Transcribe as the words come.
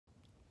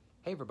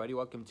Hey everybody,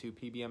 welcome to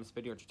PBM's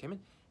Video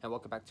Entertainment, and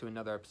welcome back to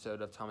another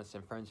episode of Thomas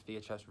and Friends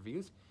VHS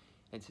Reviews.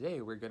 And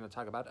today we're going to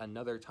talk about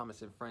another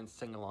Thomas and Friends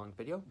sing-along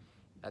video.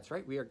 That's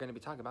right, we are going to be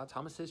talking about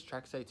Thomas's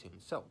trackside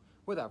tunes. So,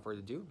 without further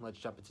ado, let's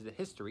jump into the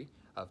history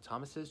of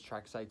Thomas's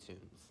trackside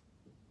tunes.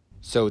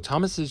 So,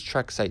 Thomas's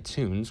trackside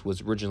tunes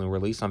was originally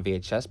released on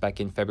VHS back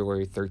in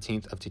February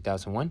 13th of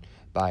 2001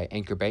 by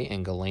Anchor Bay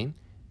and Ghislaine.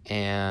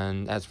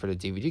 And as for the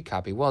DVD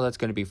copy, well, that's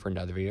going to be for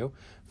another video.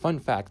 Fun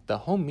fact, the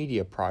home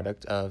media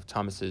product of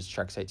Thomas's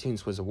trackside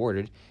tunes was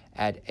awarded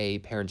at a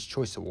Parents'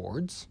 Choice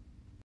Awards.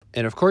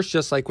 And of course,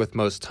 just like with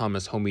most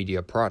Thomas home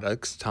media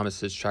products,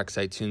 Thomas's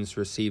trackside tunes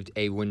received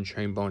a Wind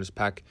Train bonus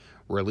pack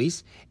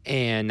release.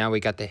 And now we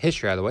got the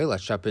history out of the way,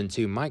 let's jump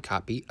into my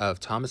copy of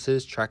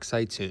Thomas's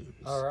trackside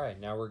tunes. Alright,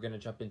 now we're going to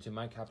jump into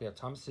my copy of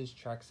Thomas's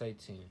trackside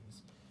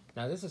tunes.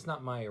 Now this is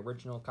not my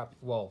original copy.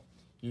 Well,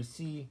 you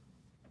see,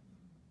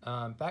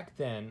 back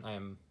then,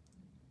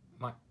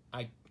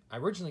 I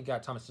originally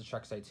got Thomas's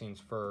trackside tunes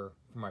for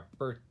my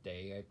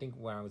birthday. I think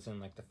when I was in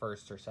like the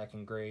 1st or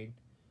 2nd grade,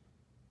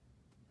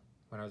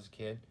 when I was a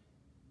kid.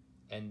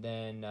 And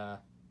then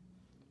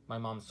my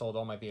mom sold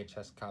all my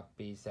VHS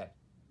copies at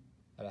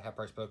a Half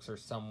Price Books or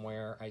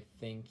somewhere, I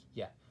think.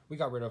 Yeah, we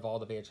got rid of all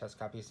the VHS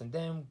copies, and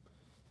then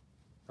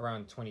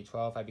around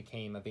 2012 I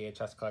became a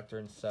VHS collector,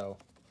 and so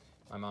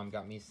my mom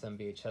got me some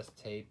VHS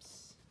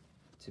tapes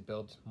to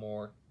build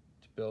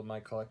my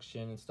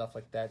collection and stuff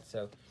like that.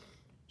 So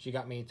she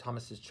got me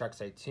Thomas's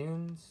trackside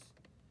tunes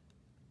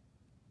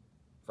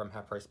from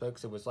Half Price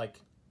Books. It was like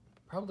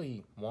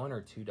probably $1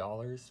 or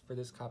 $2 for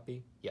this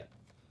copy. Yeah.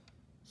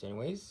 So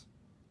anyways,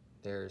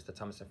 there's the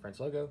Thomas and Friends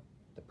logo,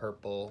 the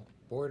purple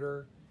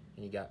border,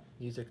 and you got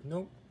music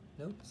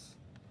notes,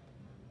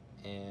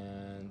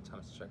 and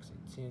Thomas's trackside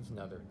tunes and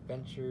other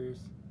adventures.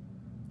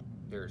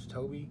 There's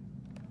Toby,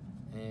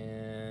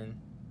 and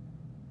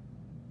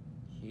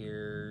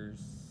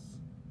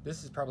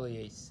this is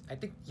probably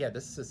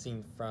this is a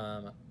scene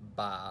from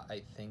Ba,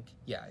 I think.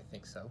 Yeah, I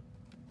think so.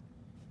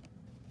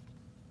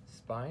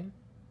 Spine.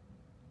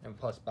 And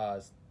plus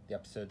Ba's, the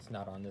episode's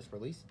not on this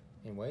release.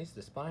 Anyways,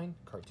 the spine,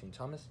 Cartoon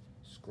Thomas.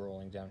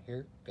 Scrolling down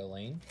here,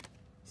 Ghislaine.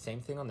 Same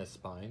thing on the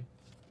spine.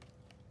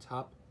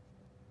 Top.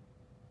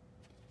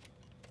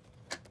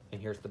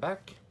 And here's the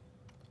back.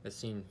 A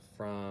scene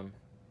from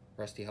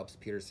Rusty Helps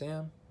Peter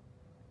Sam.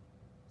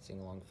 Sing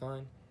along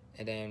fun.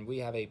 And then we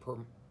have a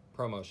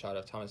promo shot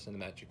of Thomas and the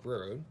Magic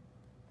Railroad.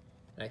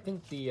 And I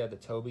think the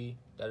Toby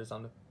that is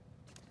on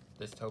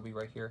this Toby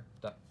right here,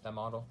 that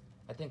model,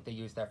 I think they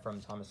used that from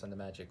Thomas and the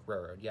Magic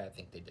Railroad. Yeah, I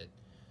think they did.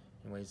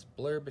 Anyways,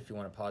 blurb if you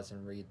want to pause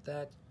and read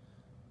that.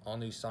 All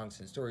new songs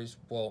and stories.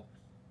 Well,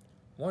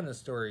 one of the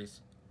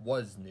stories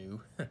was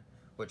new,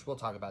 which we'll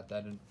talk about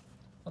that, and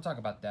I'll talk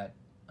about that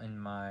in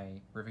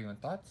my review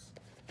and thoughts.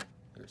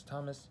 Here's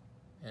Thomas,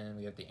 and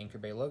we have the Anchor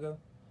Bay logo.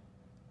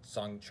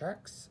 Song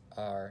tracks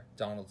are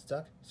Donald's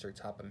Duck, Sir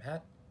Topham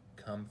Hatt,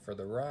 Come for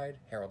the Ride,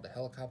 Harold the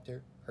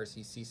Helicopter,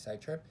 Percy's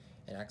Seaside Trip,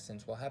 and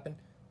Accidents Will Happen,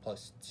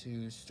 plus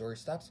 2 story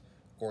stops,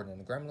 Gordon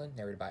and the Gremlin,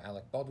 narrated by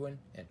Alec Baldwin,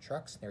 and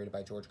Trucks, narrated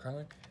by George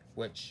Carlin,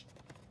 which,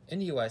 in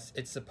the US,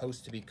 it's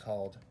supposed to be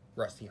called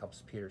Rusty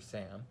Helps Peter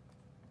Sam.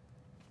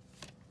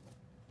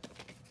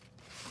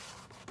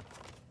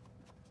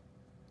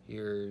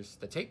 Here's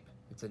the tape.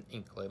 It's an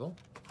ink label.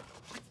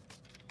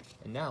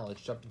 And now let's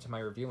jump into my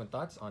review and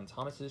thoughts on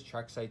Thomas's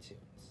trackside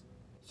tunes.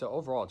 So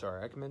overall, do I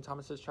recommend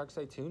Thomas's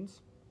trackside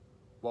tunes?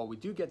 Well, we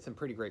do get some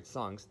pretty great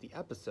songs. The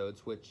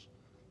episodes, which,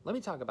 let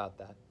me talk about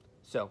that.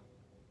 So,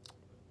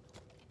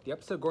 the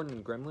episode Gordon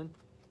and the Gremlin,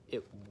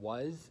 it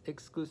was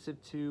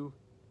exclusive to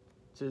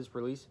this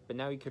release, but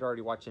now you could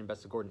already watch it in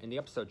Best of Gordon. In the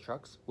episode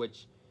Trucks,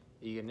 which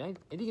in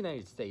the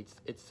United States,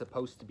 it's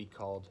supposed to be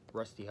called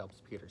Rusty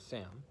Helps Peter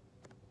Sam.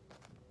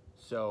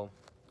 So,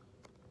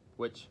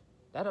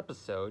 that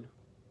episode,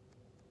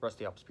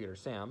 Rusty Helps Peter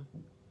Sam,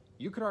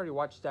 you could already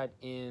watch that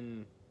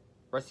in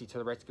Rusty to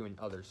the Rescue and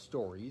Other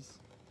Stories.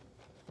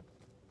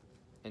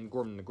 And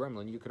Gordon the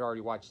Gremlin, you could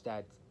already watch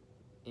that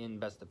in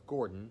Best of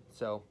Gordon.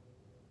 So,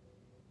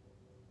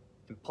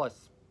 and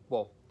plus,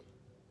 well,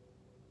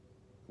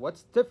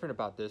 what's different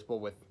about this? Well,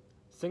 with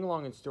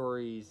sing-along and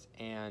stories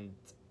and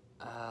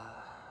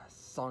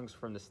songs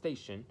from the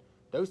station,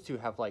 those two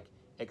have like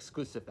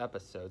exclusive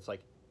episodes,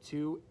 like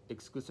 2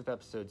 exclusive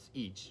episodes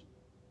each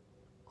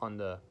on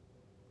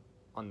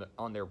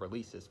their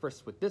releases.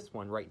 First, with this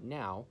one right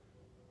now,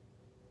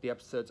 the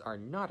episodes are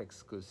not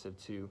exclusive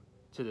to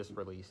this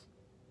release.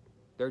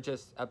 They're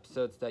just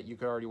episodes that you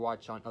could already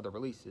watch on other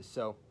releases.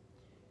 So,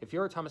 if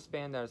you're a Thomas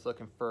fan that is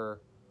looking for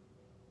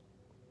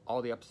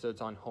all the episodes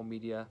on home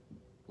media,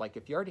 like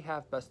if you already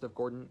have Best of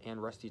Gordon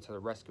and Rusty to the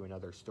Rescue and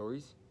Other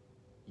Stories,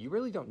 you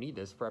really don't need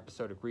this for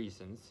episodic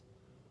reasons.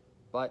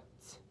 But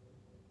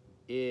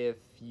if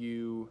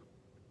you're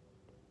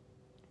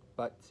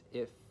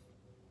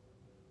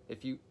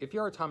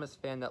a Thomas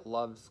fan that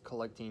loves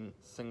collecting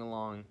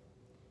sing-along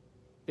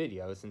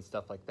videos and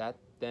stuff like that,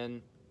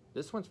 then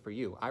this one's for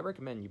you. I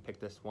recommend you pick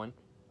this one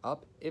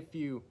up if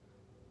you're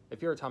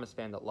a Thomas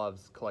fan that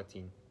loves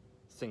collecting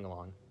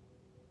sing-along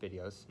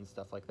videos and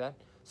stuff like that.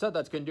 So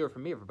that's going to do it for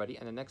me, everybody.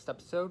 And the next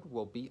episode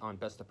will be on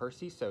Best of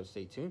Percy, so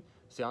stay tuned.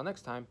 See y'all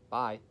next time.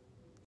 Bye.